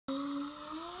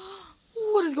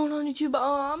What is going on, YouTube?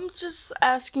 I'm just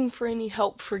asking for any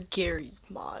help for Gary's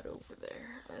mod over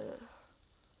there.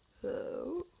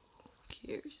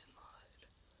 Gary's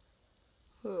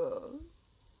mod.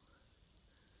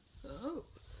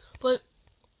 But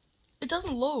it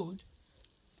doesn't load.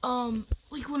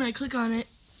 Like when I click on it,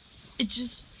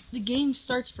 the game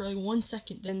starts for like 1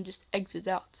 second, then just exits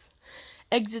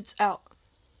out.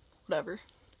 Whatever.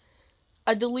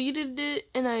 I deleted it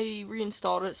and I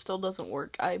reinstalled it. Still doesn't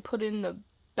work. I put in the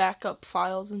backup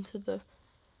files into the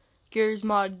Gary's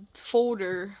mod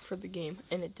folder for the game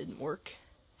and it didn't work.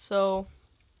 So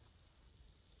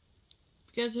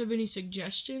if you guys have any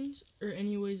suggestions or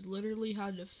any ways literally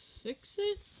how to fix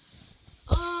it,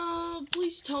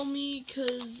 please tell me,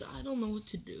 cause I don't know what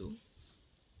to do.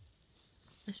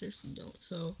 I seriously don't.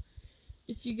 So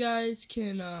if you guys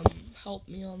can help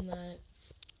me on that,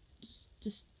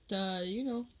 just you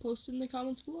know, post in the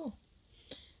comments below.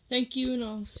 Thank you, and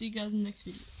I'll see you guys in the next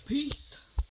video. Peace.